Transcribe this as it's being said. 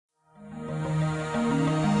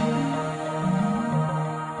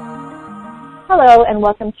Hello, and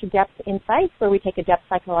welcome to Depth Insights, where we take a depth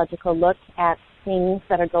psychological look at things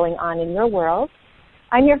that are going on in your world.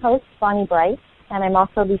 I'm your host, Bonnie Bright, and I'm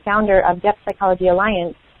also the founder of Depth Psychology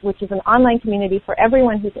Alliance, which is an online community for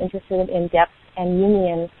everyone who's interested in depth and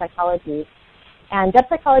Jungian psychology. And Depth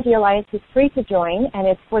Psychology Alliance is free to join, and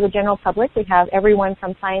it's for the general public. We have everyone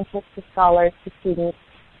from scientists to scholars to students.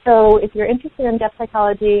 So if you're interested in depth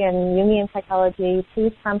psychology and Jungian psychology,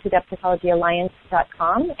 please come to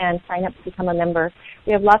depthpsychologyalliance.com and sign up to become a member.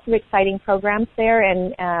 We have lots of exciting programs there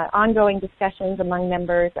and ongoing discussions among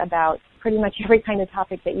members about pretty much every kind of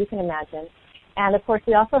topic that you can imagine. And of course,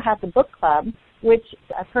 we also have the book club, which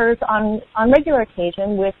occurs on regular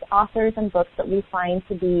occasion with authors and books that we find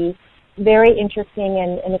to be very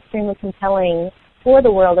interesting and extremely compelling for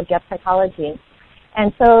the world of depth psychology.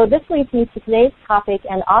 And so this leads me to today's topic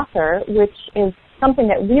and author, which is something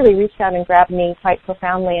that really reached out and grabbed me quite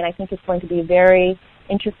profoundly, and I think it's going to be very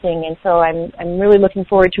interesting. And so I'm really looking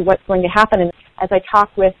forward to what's going to happen as I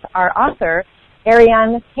talk with our author,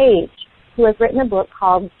 Ariane Page, who has written a book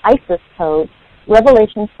called ISIS Code,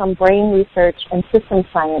 Revelations from Brain Research and System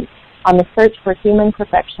Science on the Search for Human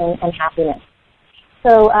Perfection and Happiness.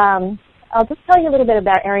 So I'll just tell you a little bit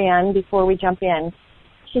about Ariane before we jump in.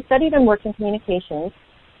 She studied and worked in communications.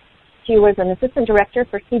 She was an assistant director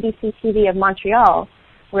for CBC TV of Montreal,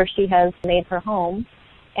 where she has made her home.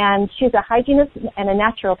 And she's a hygienist and a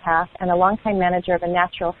naturopath and a longtime manager of a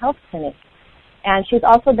natural health clinic. And she's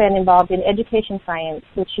also been involved in education science,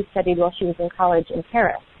 which she studied while she was in college in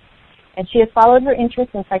Paris. And she has followed her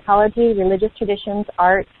interests in psychology, religious traditions,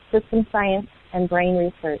 art, system science, and brain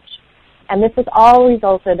research. And this has all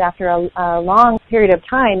resulted after a long period of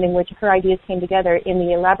time in which her ideas came together in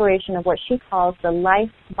the elaboration of what she calls the life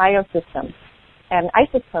biosystem. And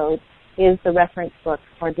ISIS Code is the reference book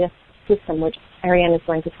for this system, which Ariane is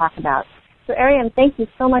going to talk about. So Ariane, thank you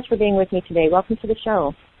so much for being with me today. Welcome to the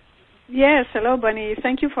show. Yes, hello, Bonnie.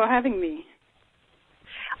 Thank you for having me.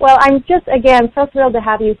 Well, I'm just, again, so thrilled to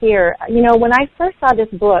have you here. You know, when I first saw this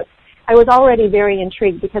book, I was already very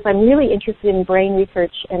intrigued because I'm really interested in brain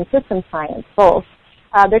research and system science, both.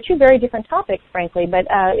 They're two very different topics, frankly, but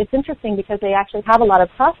it's interesting because they actually have a lot of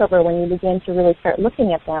crossover when you begin to really start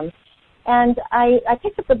looking at them. And I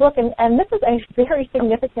picked up the book, and this is a very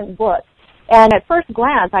significant book. And at first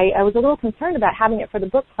glance, I was a little concerned about having it for the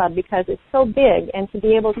book club because it's so big, and to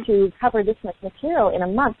be able to cover this much material in a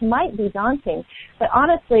month might be daunting. But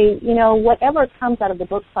honestly, you know, whatever comes out of the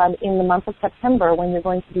book club in the month of September when you're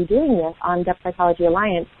going to be doing this on Depth Psychology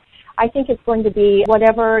Alliance, I think it's going to be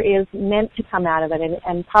whatever is meant to come out of it,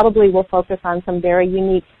 and probably will focus on some very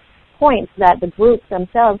unique points that the groups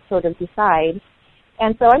themselves sort of decide.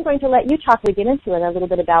 And so I'm going to let you talk, we get into it a little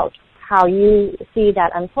bit about how you see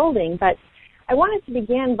that unfolding. But I wanted to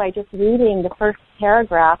begin by just reading the first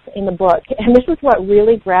paragraph in the book, and this is what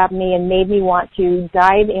really grabbed me and made me want to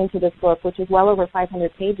dive into this book, which is well over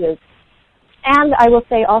 500 pages. And I will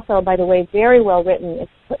say also, by the way, very well written.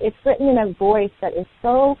 It's written in a voice that is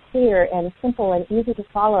so clear and simple and easy to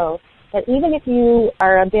follow that even if you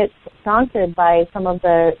are a bit daunted by some of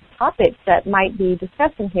the topics that might be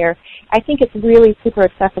discussed in here, I think it's really super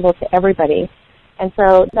accessible to everybody. And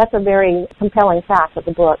so that's a very compelling fact of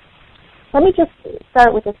the book. Let me just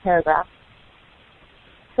start with this paragraph.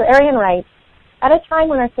 So Ariane writes, at a time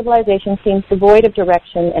when our civilization seems devoid of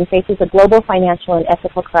direction and faces a global financial and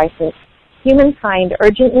ethical crisis, humankind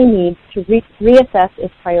urgently needs to reassess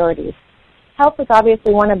its priorities. Health is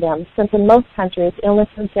obviously one of them, since in most countries,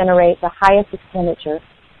 illnesses generate the highest expenditure.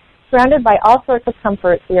 Surrounded by all sorts of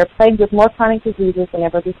comforts, we are plagued with more chronic diseases than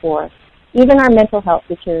ever before. Even our mental health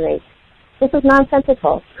deteriorates. This is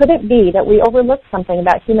nonsensical. Could it be that we overlooked something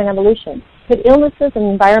about human evolution? Could illnesses and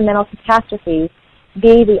environmental catastrophes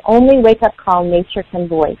be the only wake-up call nature can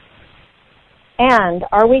voice? And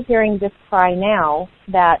are we hearing this cry now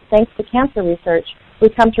that, thanks to cancer research, we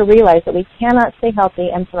come to realize that we cannot stay healthy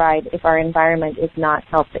and thrive if our environment is not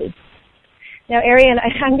healthy? Now, Ariane,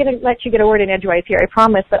 I'm going to let you get a word in edgewise here, I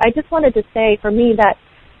promise, but I just wanted to say for me that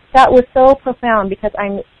was so profound because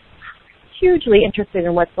I'm hugely interested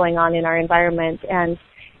in what's going on in our environment and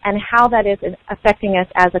how that is affecting us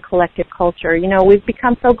as a collective culture. You know, we've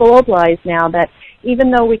become so globalized now that even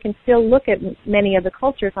though we can still look at many of the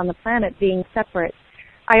cultures on the planet being separate,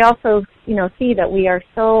 I also, you know, see that we are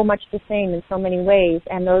so much the same in so many ways,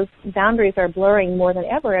 and those boundaries are blurring more than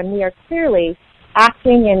ever, and we are clearly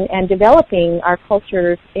acting and developing our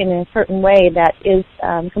cultures in a certain way that is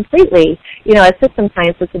completely, you know, as system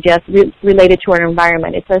science would suggest, related to our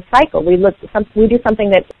environment. It's a cycle. We do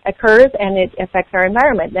something that occurs and it affects our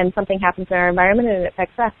environment. Then something happens in our environment and it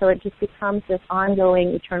affects us. So it just becomes this ongoing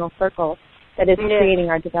eternal circle that is creating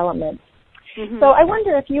our development. Mm-hmm. So I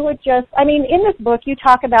wonder if you would just, I mean, in this book you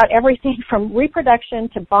talk about everything from reproduction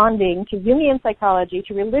to bonding to Jungian psychology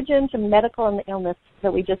to religion to medical and the illness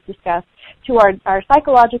that we just discussed to our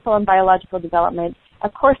psychological and biological development.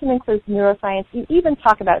 Of course, it includes neuroscience. You even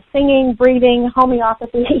talk about singing, breathing,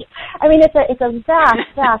 homeopathy. I mean, it's a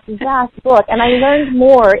vast book, and I learned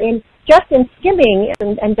more in skimming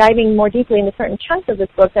and diving more deeply into certain chunks of this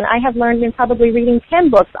book than I have learned in probably reading 10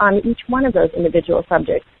 books on each one of those individual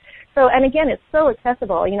subjects. So, and again, it's so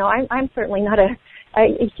accessible. You know, I'm certainly not a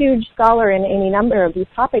huge scholar in any number of these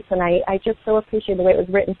topics, and I just so appreciate the way it was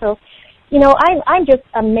written. So, you know, I'm just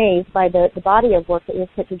amazed by the body of work that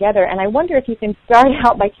you've put together, and I wonder if you can start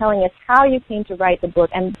out by telling us how you came to write the book,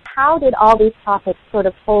 and how did all these topics sort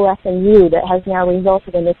of coalesce in you that has now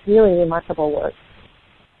resulted in this really remarkable work?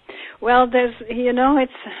 Well, there's, you know,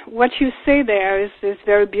 it's what you say there is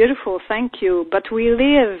very beautiful. Thank you. But we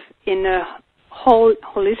live in a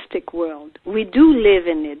holistic world. We do live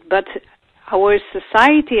in it, but our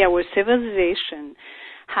society, our civilization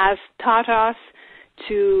has taught us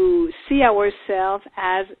to see ourselves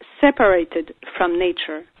as separated from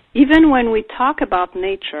nature. Even when we talk about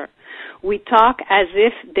nature, we talk as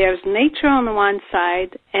if there's nature on one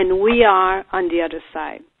side and we are on the other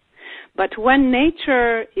side. But when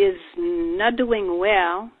nature is not doing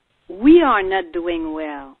well, we are not doing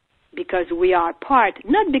well because we are part,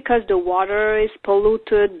 not because the water is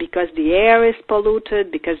polluted, because the air is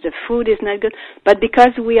polluted, because the food is not good, but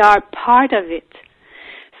because we are part of it.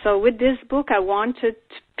 So with this book, I wanted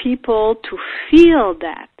people to feel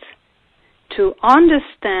that, to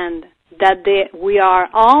understand that we are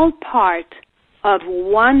all part of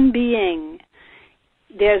one being.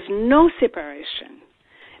 There's no separation.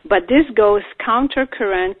 But this goes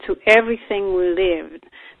counter-current to everything we lived.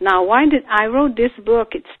 Now, why did I wrote this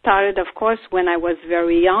book? It started, of course, when I was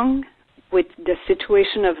very young, with the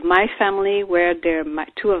situation of my family, where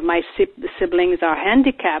two of my siblings are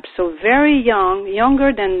handicapped. So very young,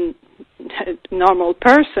 younger than a normal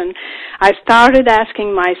person, I started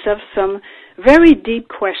asking myself some very deep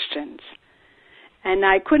questions. And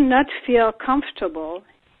I could not feel comfortable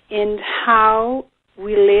in how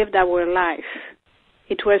we lived our life.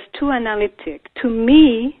 It was too analytic. To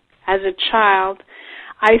me, as a child,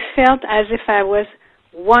 I felt as if I was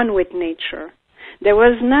one with nature. There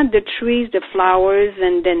was not the trees, the flowers,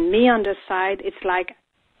 and then me on the side. It's like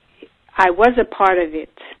I was a part of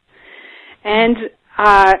it. And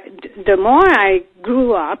the more I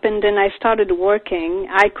grew up and then I started working,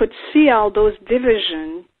 I could see all those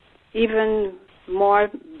divisions even more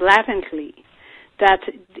blatantly, that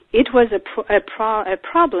it was a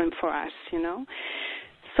problem for us, you know.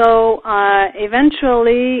 So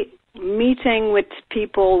eventually, meeting with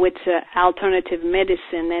people with alternative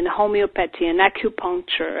medicine and homeopathy and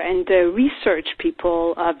acupuncture and the research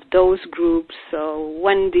people of those groups, so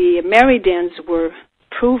when the meridians were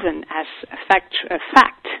proven as a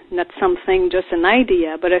fact, not something, just an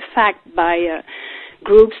idea, but a fact by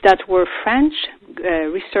groups that were French,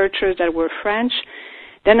 researchers that were French,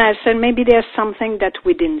 then I said maybe there's something that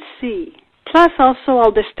we didn't see. Plus also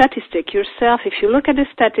all the statistic yourself. If you look at the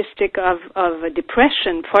statistic of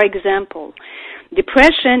depression, for example,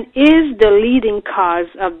 depression is the leading cause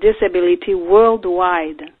of disability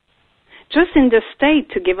worldwide. Just in the state,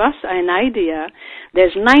 to give us an idea,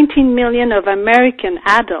 there's 19 million of American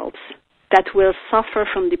adults that will suffer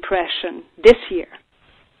from depression this year.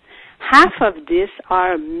 Half of this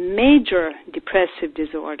are major depressive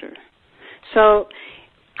disorder. So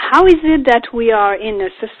how is it that we are in a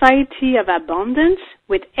society of abundance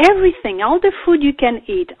with everything, all the food you can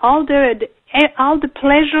eat, all the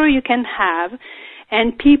pleasure you can have,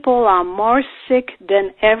 and people are more sick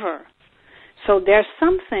than ever? So there's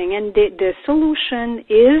something, and the solution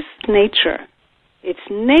is nature. It's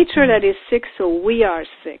nature that is sick, so we are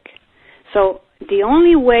sick. So the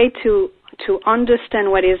only way to understand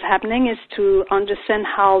what is happening is to understand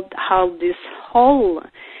how this whole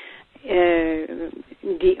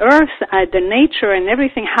the earth, the nature and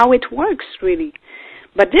everything, how it works really.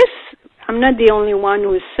 But this, I'm not the only one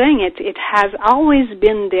who is saying it. It has always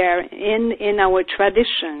been there in our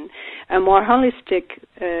tradition, a more holistic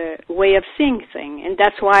way of seeing things. And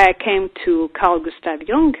that's why I came to Carl Gustav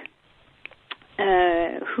Jung,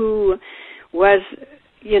 who was,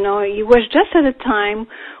 you know, he was just at a time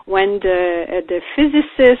when the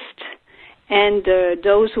physicist and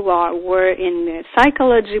those who were in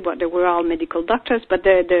psychology, but they were all medical doctors, but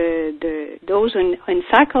those in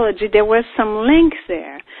psychology, there was some link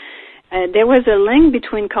there. There was a link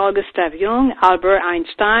between Carl Gustav Jung, Albert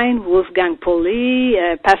Einstein, Wolfgang Pauli,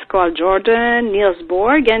 Pascal Jordan, Niels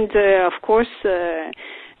Bohr, and of course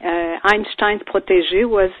Einstein's protégé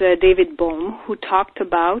was David Bohm, who talked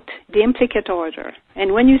about the implicate order.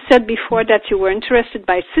 And when you said before that you were interested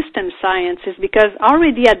by system science, it's because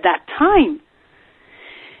already at that time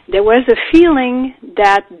there was a feeling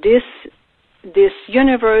that this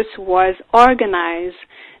universe was organized.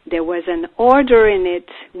 There was an order in it.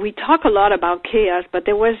 We talk a lot about chaos, but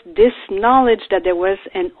there was this knowledge that there was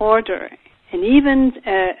an order. And even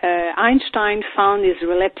Einstein found his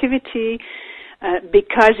relativity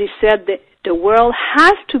because he said that the world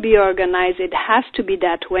has to be organized, it has to be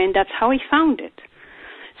that way, and that's how he found it.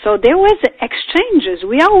 So there was exchanges.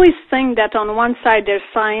 We always think that on one side there's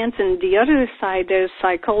science and the other side there's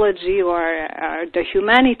psychology or the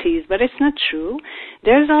humanities, but it's not true.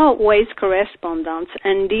 There's always correspondence,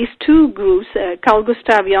 and these two groups, Carl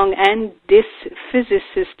Gustav Jung and this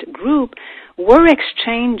physicist group, were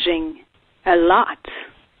exchanging a lot,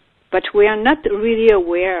 but we are not really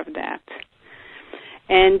aware of that.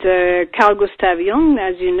 And Carl Gustav Jung,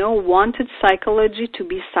 as you know, wanted psychology to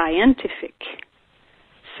be scientific.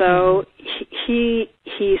 So he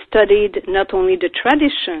studied not only the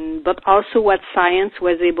tradition, but also what science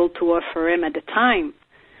was able to offer him at the time.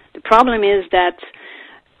 The problem is that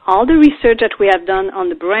all the research that we have done on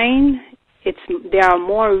the brain, they are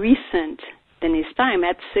more recent than his time.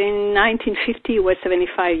 In 1950, he was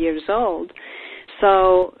 75 years old.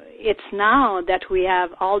 So it's now that we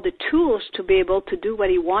have all the tools to be able to do what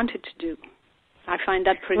he wanted to do. I find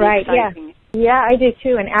that pretty exciting. Yeah, I do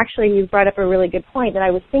too. And actually, you brought up a really good point that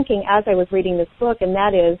I was thinking as I was reading this book, and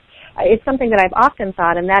that is, it's something that I've often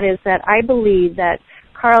thought, and that is that I believe that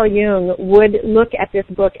Carl Jung would look at this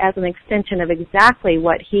book as an extension of exactly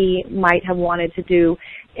what he might have wanted to do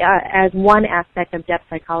as one aspect of depth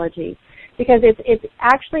psychology. Because it's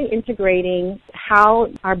actually integrating how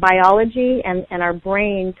our biology and our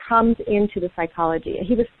brain comes into the psychology.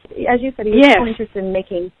 He was, as you said, he was so interested in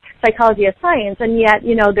making psychology a science, and yet,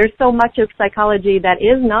 there's so much of psychology that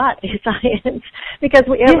is not a science. Because,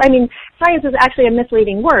 science is actually a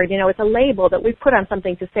misleading word. It's a label that we put on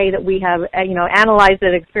something to say that we have, analyzed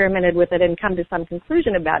it, experimented with it, and come to some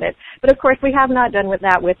conclusion about it. But, of course, we have not done with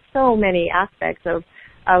that with so many aspects of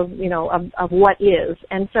what is.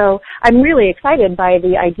 And so I'm really excited by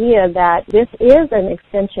the idea that this is an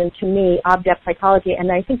extension to me of depth psychology,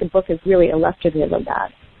 and I think the book is really illustrative of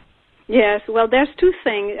that. Yes, well, there's two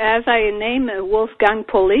things. As I name Wolfgang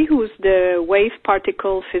Pauli, who's the wave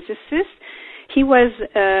particle physicist, he was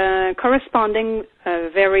corresponding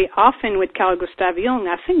very often with Carl Gustav Jung.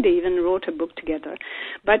 I think they even wrote a book together.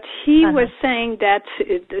 But he was saying that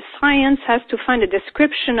the science has to find a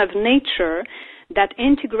description of nature that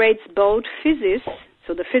integrates both physics,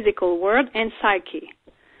 so the physical world, and psyche.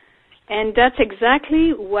 And that's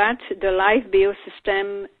exactly what the life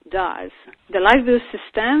biosystem does. The life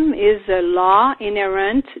biosystem is a law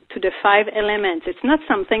inherent to the 5 elements. It's not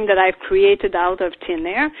something that I've created out of thin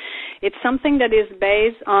air. It's something that is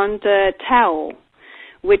based on the Tao,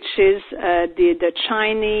 which is the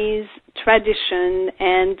Chinese tradition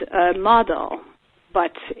and model.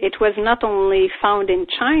 But it was not only found in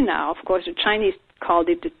China. Of course, the Chinese called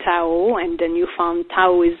it the Tao, and then you found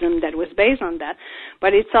Taoism that was based on that.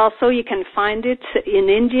 But it's also, you can find it in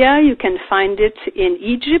India, you can find it in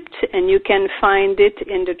Egypt, and you can find it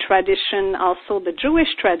in the tradition, also the Jewish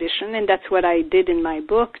tradition, and that's what I did in my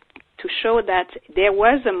book, to show that there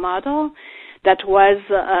was a model that was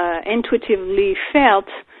intuitively felt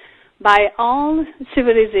by all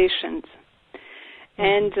civilizations.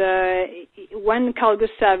 And when Carl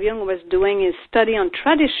Gustav Jung was doing his study on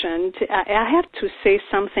tradition, I have to say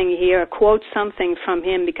something here, quote something from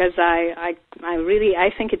him, because I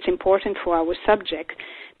think it's important for our subject.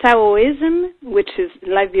 Taoism, which is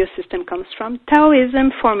life biosystem comes from,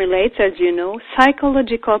 Taoism formulates, as you know,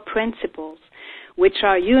 psychological principles, which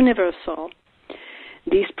are universal.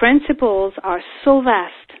 These principles are so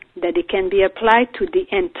vast that it can be applied to the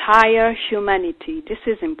entire humanity. This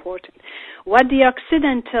is important. What the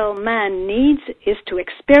Occidental man needs is to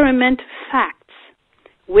experiment facts,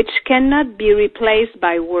 which cannot be replaced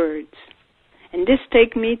by words. And this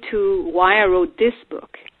takes me to why I wrote this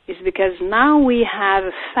book, is because now we have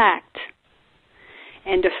a fact,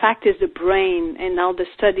 and the fact is the brain, and now the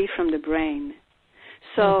study from the brain.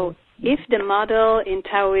 So if the model in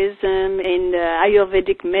Taoism, in the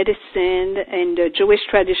Ayurvedic medicine, in the Jewish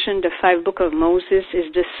tradition, the 5 Books of Moses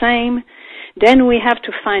is the same, then we have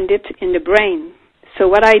to find it in the brain. So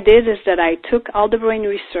what I did is that I took all the brain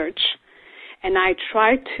research and I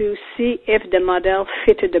tried to see if the model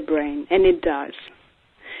fitted the brain, and it does.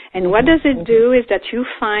 And what does it do is that you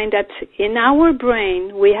find that in our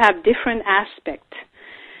brain we have different aspects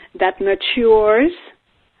that matures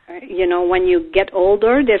when you get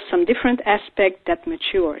older, there's some different aspect that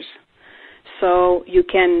matures. So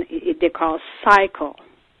they call cycle.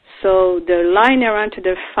 So the line around to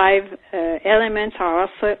the 5 elements are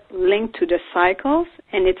also linked to the cycles,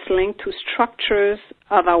 and it's linked to structures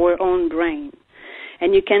of our own brain.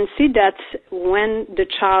 And you can see that when the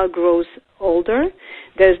child grows older,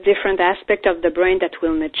 there's different aspects of the brain that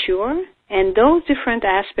will mature, and those different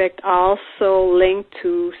aspects are also linked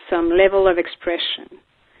to some level of expression.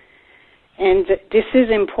 And this is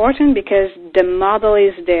important because the model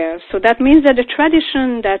is there. So that means that the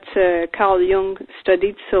tradition that Carl Jung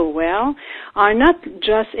studied so well are not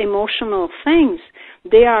just emotional things.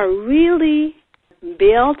 They are really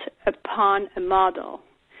built upon a model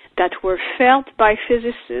that were felt by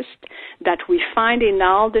physicists, that we find in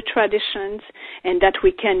all the traditions, and that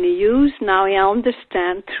we can use now and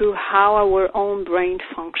understand through how our own brain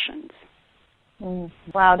functions.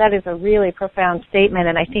 Wow, that is a really profound statement,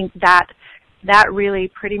 and I think that really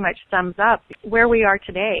pretty much sums up where we are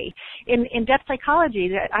today. In depth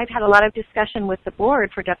psychology, I've had a lot of discussion with the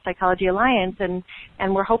board for Depth Psychology Alliance, and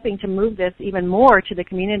we're hoping to move this even more to the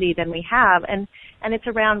community than we have. And it's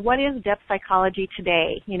around what is depth psychology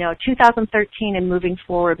today, 2013 and moving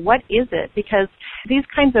forward. What is it? Because these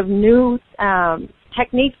kinds of new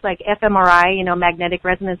techniques like fMRI, magnetic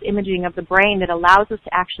resonance imaging of the brain that allows us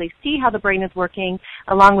to actually see how the brain is working,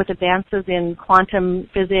 along with advances in quantum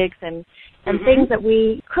physics and things that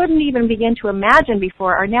we couldn't even begin to imagine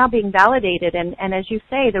before are now being validated. And as you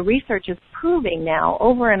say, the research is proving now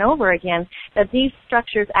over and over again that these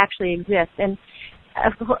structures actually exist. And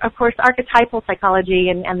of course, archetypal psychology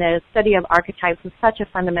and the study of archetypes is such a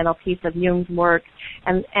fundamental piece of Jung's work.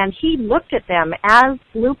 And he looked at them as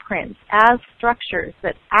blueprints, as structures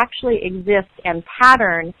that actually exist and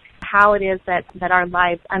pattern how it is that our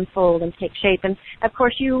lives unfold and take shape. And of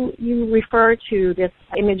course, you refer to this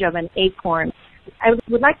image of an acorn. I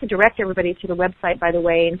would like to direct everybody to the website, by the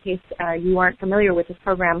way, in case you aren't familiar with this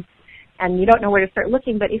program and you don't know where to start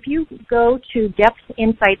looking. But if you go to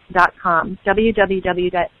depthinsights.com,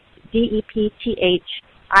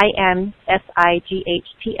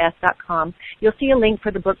 www.depthinsights.com, you'll see a link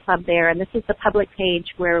for the book club there. And this is the public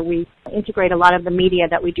page where we integrate a lot of the media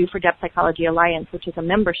that we do for Depth Psychology Alliance, which is a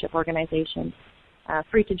membership organization,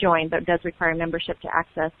 free to join, but does require membership to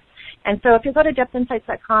access. And so if you go to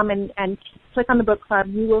depthinsights.com and click on the book club,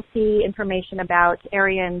 you will see information about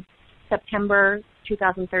Ariane's September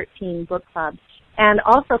 2013 book club. And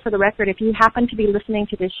also, for the record, if you happen to be listening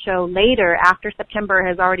to this show later, after September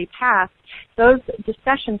has already passed, those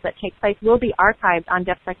discussions that take place will be archived on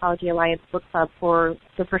Depth Psychology Alliance Book Club for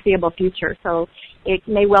the foreseeable future. So it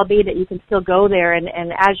may well be that you can still go there and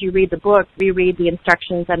as you read the book, reread the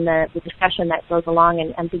instructions and the discussion that goes along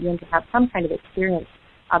and begin to have some kind of experience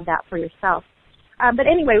of that for yourself. But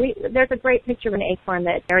anyway, there's a great picture of an acorn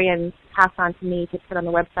that Ariane passed on to me to put on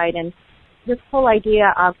the website, and this whole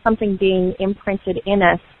idea of something being imprinted in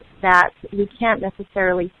us that we can't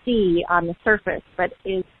necessarily see on the surface, but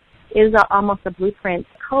is almost a blueprint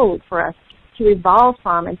code for us to evolve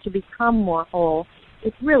from and to become more whole.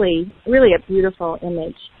 It's really, really a beautiful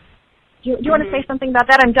image. Do you want to say something about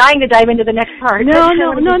that? I'm dying to dive into the next part. No.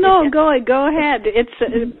 Go ahead. It's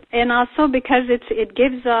and also because it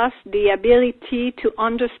gives us the ability to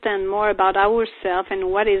understand more about ourselves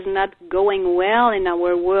and what is not going well in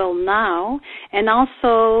our world now, and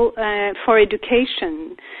also for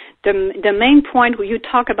education. The main point where you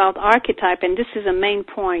talk about archetype, and this is a main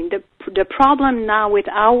point, the problem now with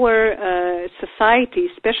our society,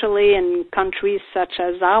 especially in countries such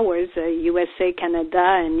as ours, USA, Canada,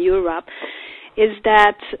 and Europe, is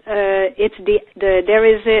that there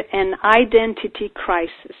is an identity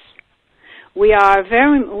crisis.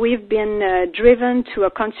 We've been driven to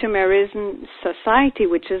a consumerism society,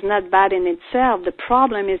 which is not bad in itself. The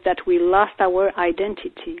problem is that we lost our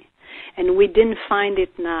identity. And we didn't find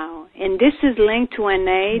it now. And this is linked to an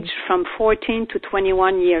age from 14 to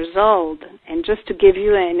 21 years old. And just to give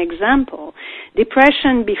you an example,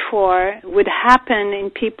 depression before would happen in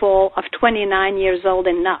people of 29 years old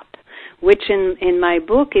and up, which in my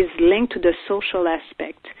book is linked to the social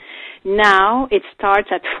aspect. Now it starts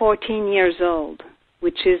at 14 years old,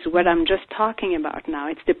 which is what I'm just talking about now.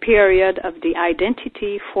 It's the period of the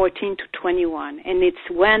identity, 14 to 21. And it's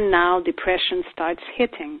when now depression starts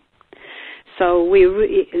hitting. So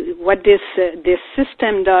what this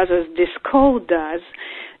system does, as this code does,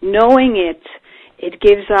 knowing it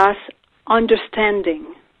gives us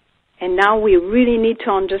understanding. And now we really need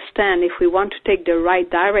to understand if we want to take the right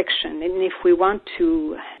direction and if we want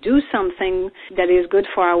to do something that is good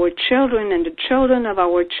for our children and the children of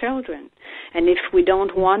our children. And if we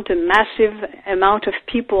don't want a massive amount of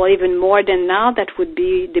people, even more than now, that would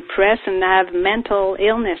be depressed and have mental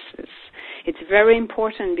illnesses. It's very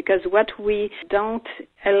important because what we don't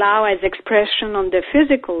allow as expression on the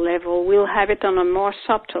physical level, we'll have it on a more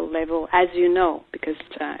subtle level, as you know, because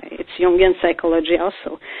it's Jungian psychology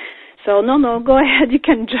also. So no, go ahead. You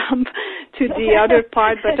can jump to the other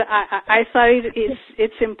part, but I thought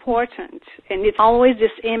it's important, and it's always this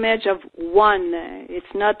image of one. It's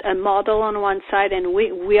not a model on one side, and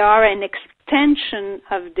we are an extension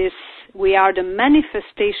of this. We are the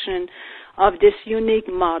manifestation of this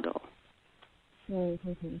unique model.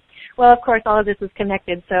 Mm-hmm. Well, of course, all of this is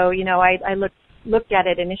connected. So, I looked at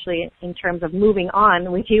it initially in terms of moving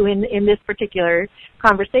on with you in this particular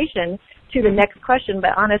conversation to the next question,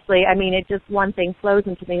 but honestly, it just one thing flows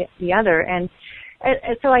into the other, and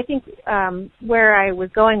so I think where I was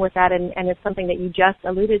going with that, and it's something that you just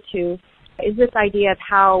alluded to, is this idea of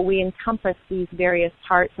how we encompass these various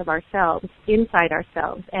parts of ourselves, inside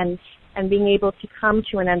ourselves, and being able to come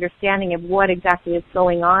to an understanding of what exactly is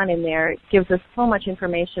going on in there. It gives us so much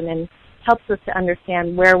information and helps us to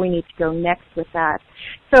understand where we need to go next with that.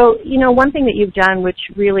 So, one thing that you've done which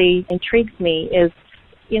really intrigues me is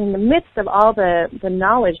in the midst of all the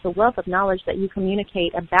knowledge, the wealth of knowledge that you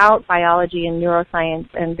communicate about biology and neuroscience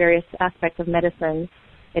and various aspects of medicine,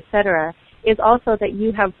 etc., is also that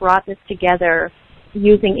you have brought this together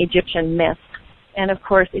using Egyptian myth. And of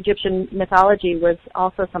course, Egyptian mythology was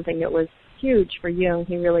also something that was huge for Jung.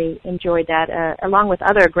 He really enjoyed that, along with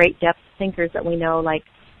other great depth thinkers that we know, like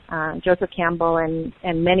Joseph Campbell and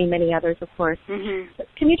many, many others, of course. Mm-hmm.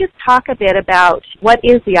 Can you just talk a bit about what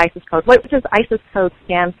is the ISIS Code? What does ISIS Code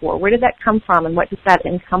stand for? Where did that come from, and what does that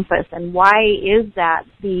encompass? And why is that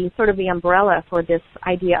the sort of the umbrella for this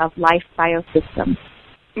idea of life biosystem?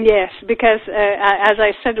 Yes, because as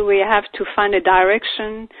I said, we have to find a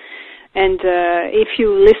direction. And if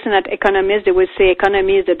you listen at economists, they will say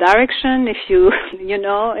economy is the direction. If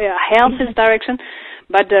health is direction.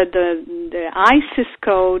 But the ISIS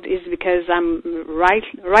code is because I'm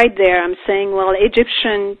right there. I'm saying, well,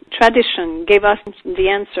 Egyptian tradition gave us the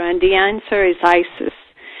answer, and the answer is ISIS.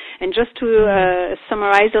 And just to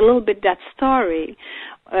summarize a little bit that story,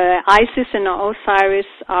 Isis and Osiris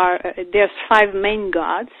there's 5 main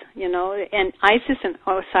gods, and Isis and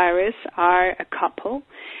Osiris are a couple,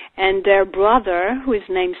 and their brother, who is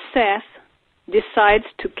named Seth, decides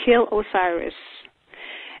to kill Osiris.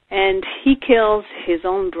 And he kills his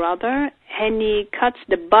own brother, and he cuts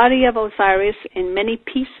the body of Osiris in many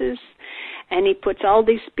pieces, and he puts all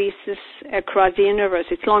these pieces across the universe.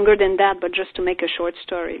 It's longer than that, but just to make a short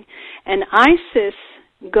story. And Isis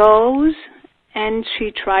goes, and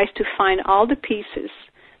she tries to find all the pieces,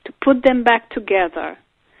 to put them back together,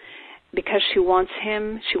 because she wants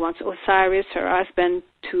Osiris, her husband,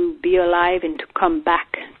 to be alive and to come back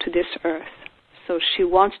to this earth. So she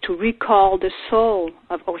wants to recall the soul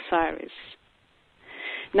of Osiris.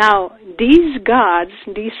 Now, these gods,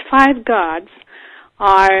 these 5 gods,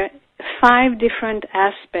 are 5 different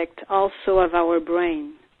aspects also of our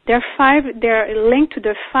brain. They're linked to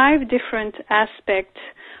the 5 different aspects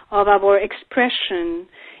of our expression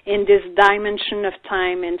in this dimension of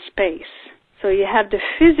time and space. So you have the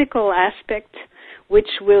physical aspect, which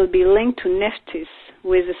will be linked to Nephthys,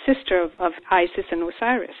 who is a sister of Isis and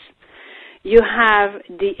Osiris. You have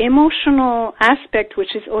the emotional aspect,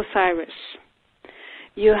 which is Osiris.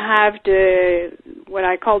 You have what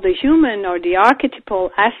I call the human or the archetypal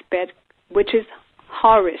aspect, which is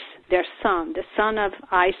Horus, their son, the son of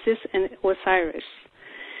Isis and Osiris.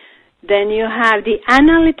 Then you have the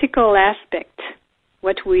analytical aspect,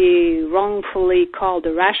 what we wrongfully call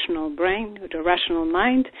the rational brain, or the rational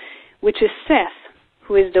mind, which is Seth,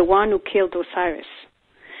 who is the one who killed Osiris.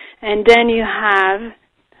 And then you have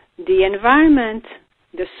the environment,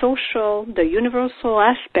 the social, the universal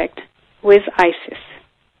aspect with Isis.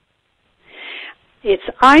 It's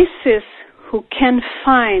Isis who can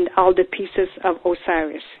find all the pieces of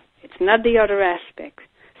Osiris. It's not the other aspect.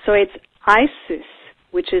 So it's Isis,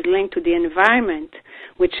 which is linked to the environment,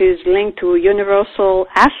 which is linked to universal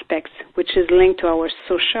aspects, which is linked to our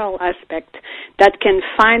social aspect, that can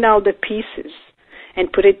find all the pieces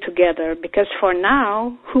and put it together. Because for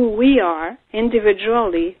now, who we are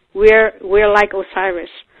individually, we're like Osiris.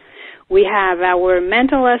 We have our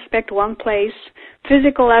mental aspect one place,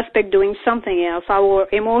 physical aspect doing something else, our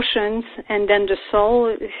emotions, and then the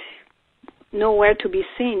soul nowhere to be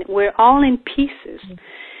seen. We're all in pieces.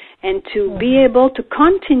 And to be able to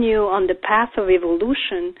continue on the path of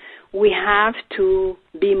evolution, we have to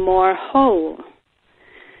be more whole.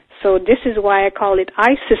 So this is why I call it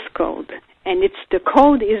ISIS Code. And the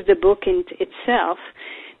code is the book in itself.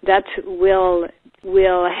 that will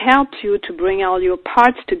help you to bring all your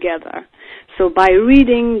parts together. So by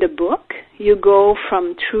reading the book, you go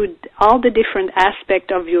through all the different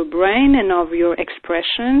aspects of your brain and of your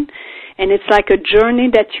expression, and it's like a journey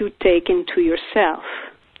that you take into yourself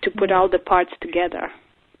to put all the parts together.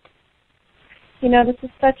 You know, this is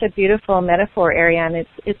such a beautiful metaphor, Ariane.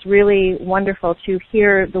 It's really wonderful to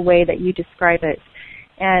hear the way that you describe it.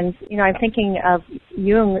 And, you know, I'm thinking of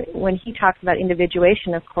Jung, when he talks about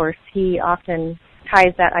individuation, of course, he often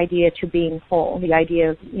ties that idea to being whole, the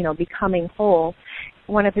idea of, you know, becoming whole.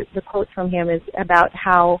 One of the quotes from him is about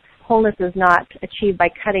how wholeness is not achieved by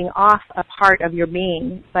cutting off a part of your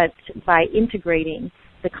being, but by integrating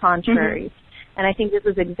the contraries. Mm-hmm. And I think this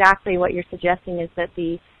is exactly what you're suggesting, is that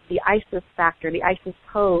the ISIS factor, the ISIS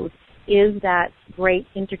pose, is that great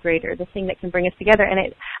integrator, the thing that can bring us together. And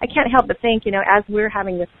I can't help but think, you know, as we're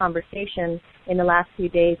having this conversation in the last few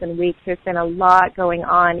days and weeks, there's been a lot going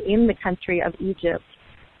on in the country of Egypt,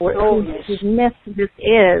 whose myth this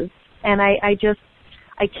is. And I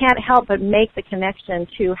can't help but make the connection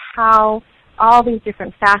to how all these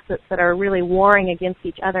different facets that are really warring against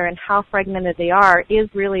each other and how fragmented they are is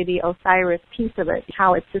really the Osiris piece of it,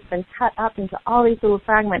 how it's just been cut up into all these little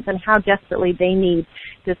fragments, and how desperately they need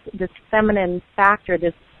this feminine factor,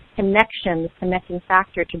 this connection, this connecting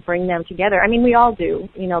factor to bring them together. I mean, we all do,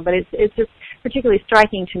 you know, but it's just particularly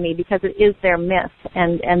striking to me because it is their myth,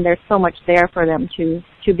 and there's so much there for them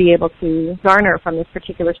to be able to garner from this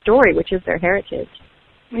particular story, which is their heritage.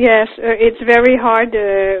 Yes, it's very hard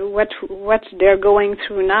what they're going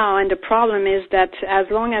through now, and the problem is that as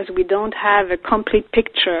long as we don't have a complete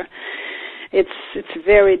picture, it's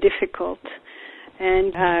very difficult.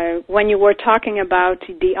 And when you were talking about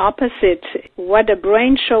the opposite, what the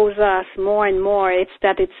brain shows us more and more, it's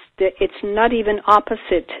that it's not even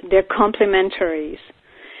opposite; they're complementaries.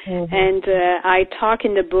 Mm-hmm. And I talk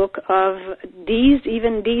in the book of these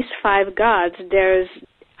 5 gods. There's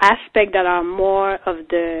aspects that are more of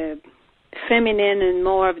the feminine and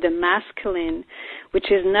more of the masculine, which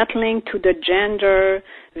is not linked to the gender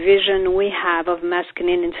vision we have of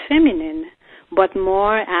masculine and feminine, but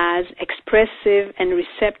more as expressive and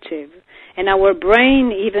receptive. And our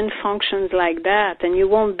brain even functions like that, and you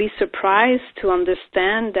won't be surprised to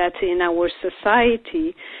understand that in our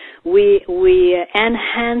society we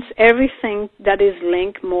enhance everything that is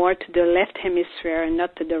linked more to the left hemisphere and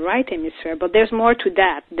not to the right hemisphere. But there's more to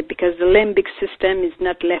that, because the limbic system is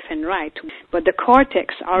not left and right. But the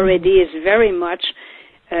cortex already is very much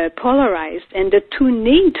polarized, and the two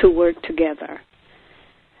need to work together.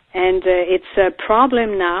 And it's a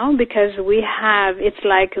problem now because it's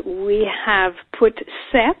like we have put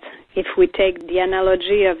Seth, if we take the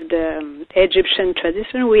analogy of the Egyptian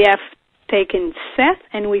tradition, we have taken Seth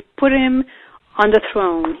and we put him on the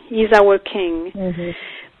throne. He's our king.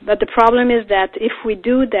 Mm-hmm. But the problem is that if we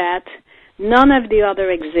do that, none of the other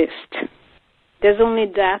exist. There's only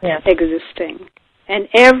that existing. And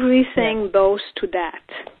everything bows to that.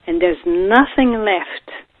 And there's nothing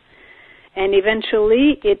left. And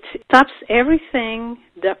eventually it stops everything,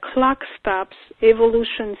 the clock stops,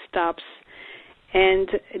 evolution stops, and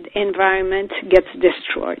the environment gets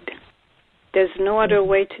destroyed. There's no other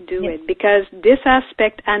way to do it, because this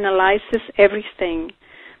aspect analyzes everything.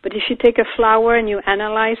 But if you take a flower and you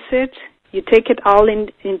analyze it, you take it all in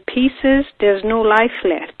pieces, there's no life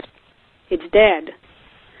left. It's dead.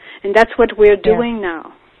 And that's what we're doing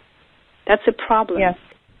now. That's a problem. Yes.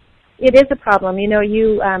 It is a problem. You know,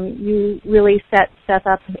 you really set Seth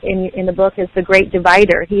up in the book as the great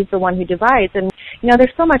divider. He's the one who divides. And, you know,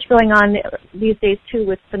 there's so much going on these days, too,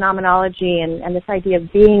 with phenomenology and this idea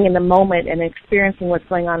of being in the moment and experiencing what's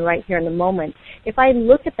going on right here in the moment. If I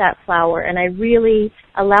look at that flower and I really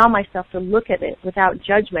allow myself to look at it without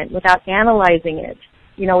judgment, without analyzing it,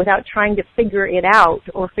 you know, without trying to figure it out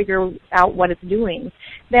or figure out what it's doing,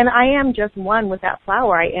 then I am just one with that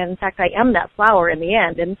flower. In fact, I am that flower in the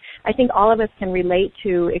end. And I think all of us can relate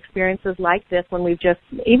to experiences like this when we've just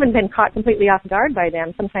even been caught completely off guard by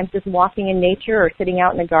them, sometimes just walking in nature or sitting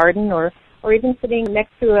out in a garden or even sitting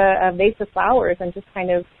next to a vase of flowers and just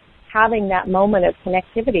kind of having that moment of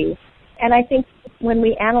connectivity. And I think when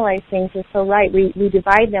we analyze things, you're so right, we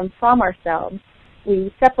divide them from ourselves.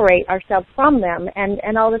 We separate ourselves from them,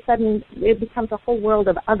 and all of a sudden it becomes a whole world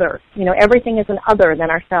of other. You know, everything is an other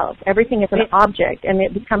than ourselves. Everything is an object, and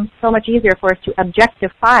it becomes so much easier for us to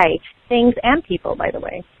objectify things and people, by the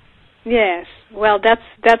way. Yes. Well,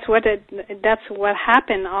 that's what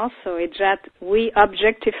happened also. It's that we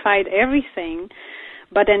objectified everything,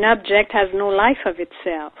 but an object has no life of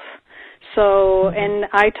itself. So, and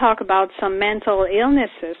I talk about some mental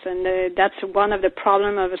illnesses, and that's one of the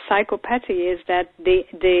problem of a psychopathy is that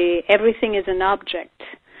everything is an object.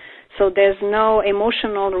 So there's no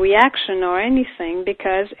emotional reaction or anything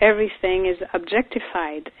because everything is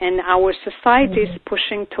objectified, and our society is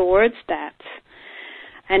pushing towards that.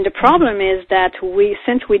 And the problem is that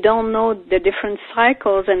since we don't know the different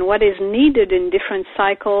cycles and what is needed in different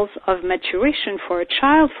cycles of maturation for a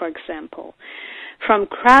child, for example, from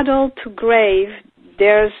cradle to grave,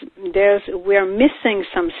 we're missing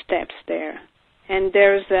some steps there, and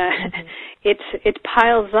it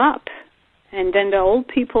piles up. And then the old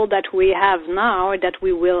people that we have now, that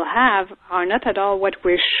we will have, are not at all what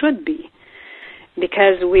we should be,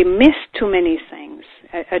 because we miss too many things.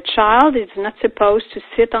 A child is not supposed to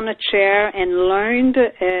sit on a chair and learn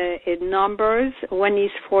numbers when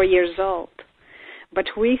he's 4 years old. But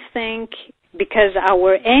we think, because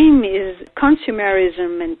our aim is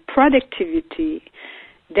consumerism and productivity,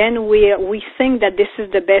 then we think that this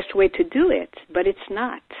is the best way to do it, but it's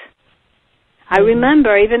not. I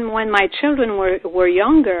remember even when my children were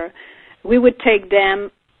younger, we would take them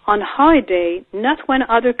on holiday, not when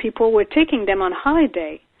other people were taking them on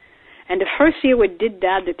holiday. And the first year we did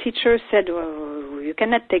that, the teacher said, well, you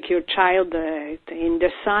cannot take your child in the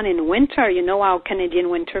sun in winter. You know how Canadian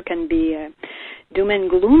winter can be doom and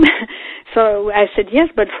gloom. So I said, yes,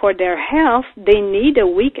 but for their health, they need a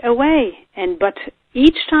week away. But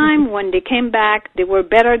each time when they came back, they were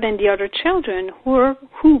better than the other children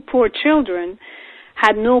who poor children,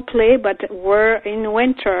 had no play but were in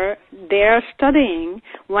winter there studying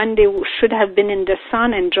when they should have been in the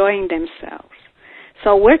sun enjoying themselves.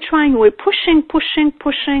 So we're pushing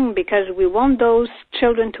because we want those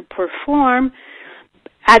children to perform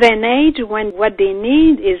at an age when what they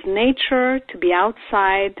need is nature, to be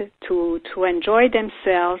outside, to enjoy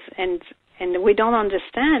themselves, and we don't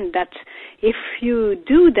understand that if you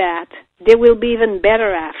do that, they will be even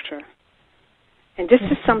better after. And this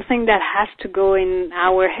is something that has to go in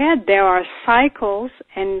our head. There are cycles,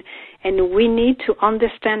 and we need to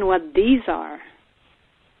understand what these are.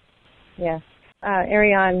 Yes.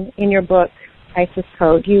 Ariane, in your book, Isis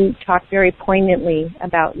Code, you talk very poignantly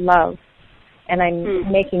about love. And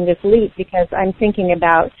I'm making this leap because I'm thinking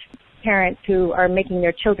about parents who are making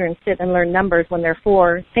their children sit and learn numbers when they're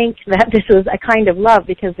 4, think that this is a kind of love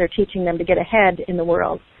because they're teaching them to get ahead in the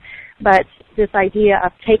world. But this idea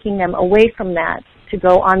of taking them away from that to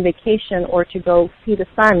go on vacation or to go see the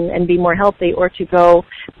sun and be more healthy or to go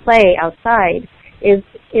play outside is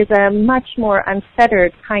a much more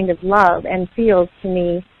unfettered kind of love and feels to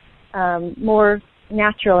me more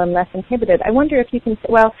natural and less inhibited. I wonder if you can,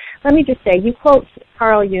 well, let me just say, you quote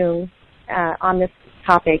Carl Jung on this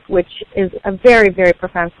topic, which is a very, very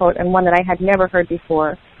profound quote and one that I had never heard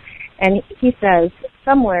before. And he says,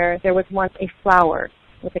 somewhere there was once a flower,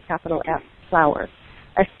 with a capital F, flower,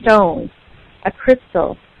 a stone, a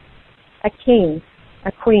crystal, a king,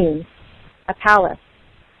 a queen, a palace,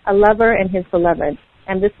 a lover and his beloved.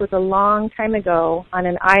 And this was a long time ago on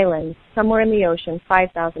an island somewhere in the ocean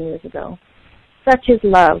 5,000 years ago. Such is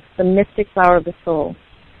love, the mystic flower of the soul.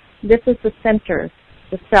 This is the center,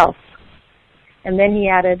 the self. And then he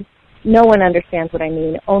added, no one understands what I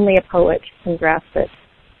mean. Only a poet can grasp it.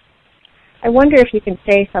 I wonder if you can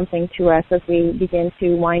say something to us as we begin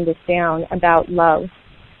to wind this down about love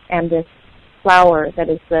and this flower that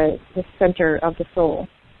is the center of the soul.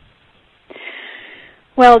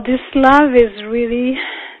 Well, this love is really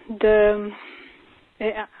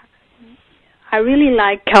I really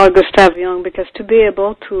like Carl Gustav Jung because to be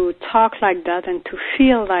able to talk like that and to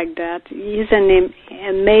feel like that, he's an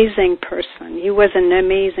amazing person. He was an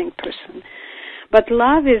amazing person. But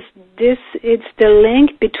love is it's the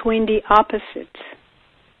link between the opposites.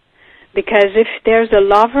 Because if there's a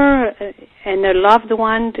lover and a loved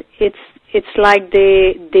one, it's like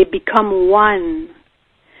they become one.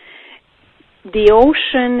 The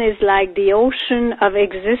ocean is like the ocean of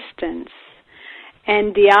existence.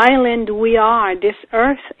 And the island we are, this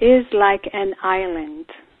earth is like an island.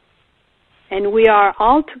 And we are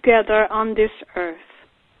all together on this earth.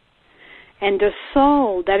 And the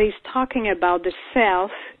soul that he's talking about, the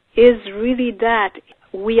self, is really that.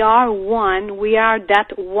 We are one. We are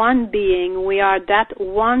that one being. We are that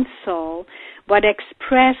one soul, but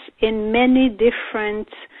expressed in many different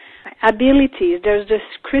abilities. There's this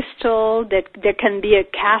crystal that there can be a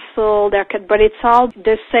castle, but it's all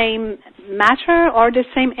the same matter or the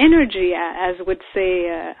same energy, as would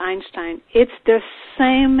say Einstein. It's the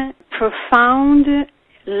same profound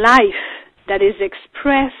life that is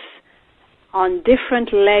expressed on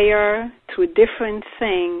different layer through different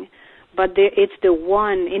thing, but it's the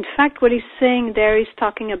one. In fact, what he's saying there is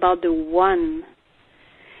talking about the one.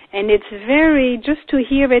 And it's very, just to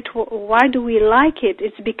hear it, why do we like it?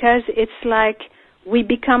 It's because it's like we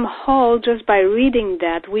become whole just by reading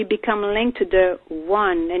that. We become linked to the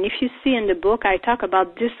one. And if you see in the book, I talk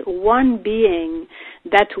about this one being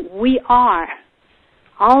that we are.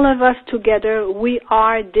 All of us together, we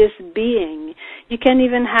are this being. You can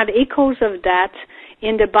even have echoes of that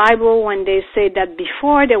in the Bible when they say that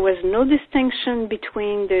before there was no distinction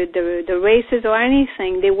between the races or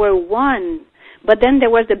anything. They were one. But then there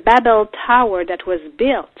was the Babel Tower that was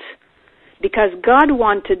built because God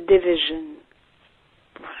wanted division.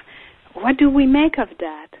 What do we make of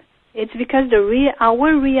that? It's because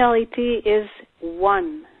our reality is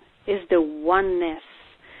one, is the oneness.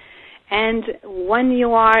 And when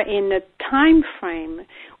you are in a time frame,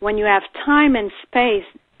 when you have time and space,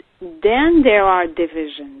 then there are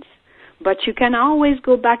divisions. But you can always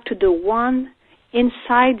go back to the one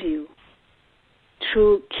inside you.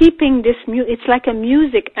 Through keeping this, it's like a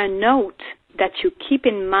music, a note that you keep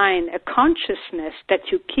in mind, a consciousness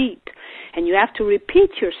that you keep, and you have to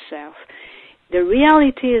repeat yourself. The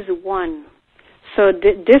reality is one. So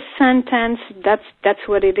this sentence, that's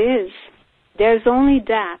what it is. There's only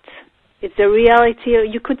that. It's the reality.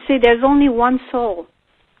 You could say there's only one soul.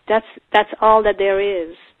 That's all that there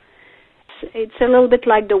is. It's a little bit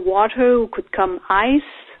like the water, who could come ice,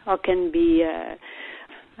 or can be.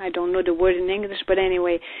 I don't know the word in English, but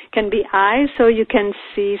anyway, can be ice, so you can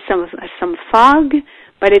see some fog,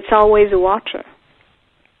 but it's always water.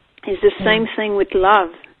 It's the same thing with love.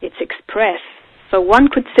 It's expressed. So one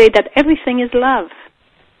could say that everything is love.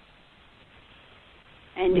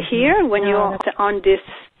 And here, when you're on this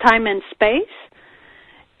time and space,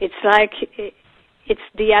 it's like it's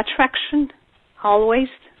the attraction always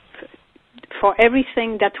for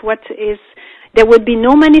everything that what is. There would be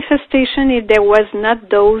no manifestation if there was not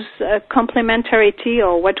those complementarity,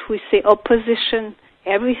 or what we say opposition.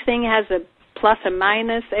 Everything has a plus, a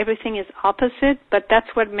minus. Everything is opposite, but that's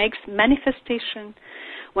what makes manifestation.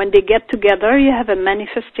 When they get together, you have a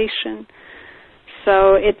manifestation.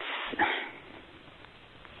 So it's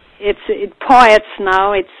poets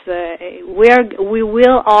now. We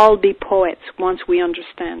will all be poets once we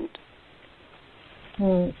understand.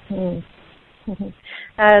 Mm-hmm.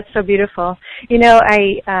 That's so beautiful. You know,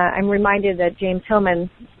 I'm reminded that James Hillman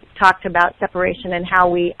talked about separation and how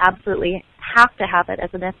we absolutely have to have it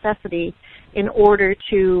as a necessity in order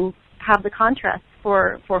to have the contrast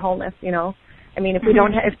for wholeness. You know, I mean, if we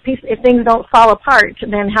don't, if things don't fall apart,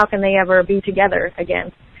 then how can they ever be together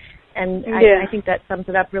again? And I think that sums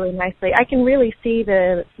it up really nicely. I can really see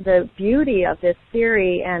the beauty of this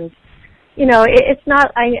theory, and you know, it's not,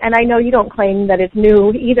 and I know you don't claim that it's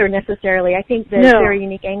new either necessarily. I think the very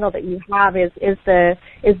unique angle that you have is the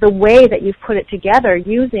way that you've put it together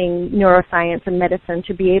using neuroscience and medicine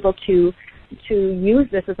to be able to use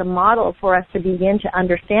this as a model for us to begin to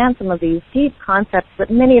understand some of these deep concepts that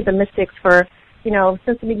many of the mystics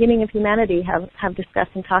since the beginning of humanity have discussed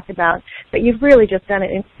and talked about. But you've really just done it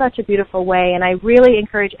in such a beautiful way, and I really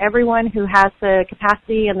encourage everyone who has the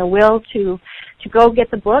capacity and the will to go get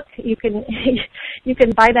the book. You can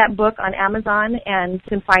buy that book on Amazon, and you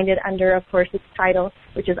can find it under, of course, its title,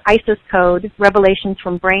 which is ISIS Code, Revelations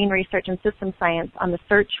from Brain Research and System Science on the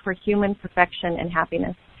Search for Human Perfection and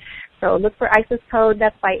Happiness. So look for ISIS Code.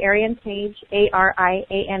 That's by Ariane Page,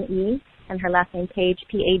 Ariane, and her last name Page,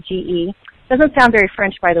 Page. Doesn't sound very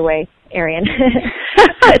French, by the way, Ariane.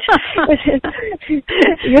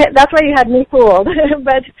 That's why you had me fooled.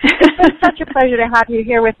 But it's been such a pleasure to have you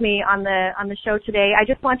here with me on the show today. I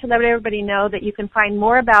just want to let everybody know that you can find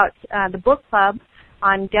more about the book club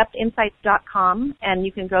on depthinsights.com, and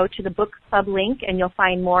you can go to the book club link, and you'll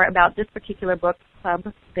find more about this particular book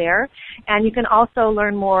club there. And you can also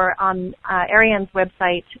learn more on Ariane's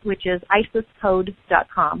website, which is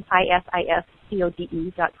isiscode.com,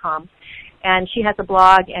 ISISCODE.com. And she has a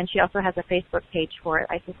blog, and she also has a Facebook page for it,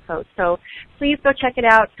 ISIS Code. So please go check it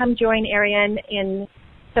out. Come join Ariane in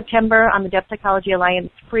September on the Depth Psychology Alliance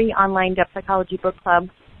free online Depth Psychology Book Club.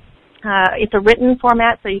 It's a written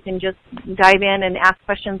format, so you can just dive in and ask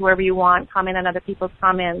questions wherever you want, comment on other people's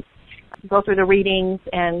comments, go through the readings,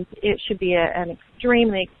 and it should be an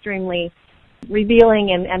extremely, extremely revealing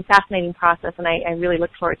and fascinating process, and I really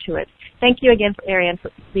look forward to it. Thank you again, Ariane, for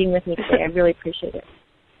being with me today. I really appreciate it.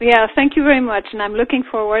 Yeah, thank you very much, and I'm looking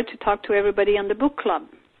forward to talk to everybody on the book club.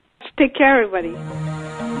 Take care, everybody.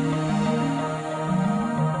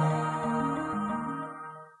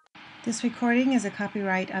 This recording is a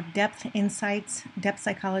copyright of Depth Insights, Depth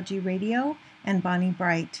Psychology Radio, and Bonnie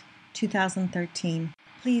Bright, 2013.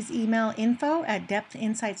 Please email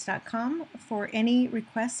info@depthinsights.com for any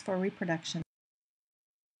requests for reproduction.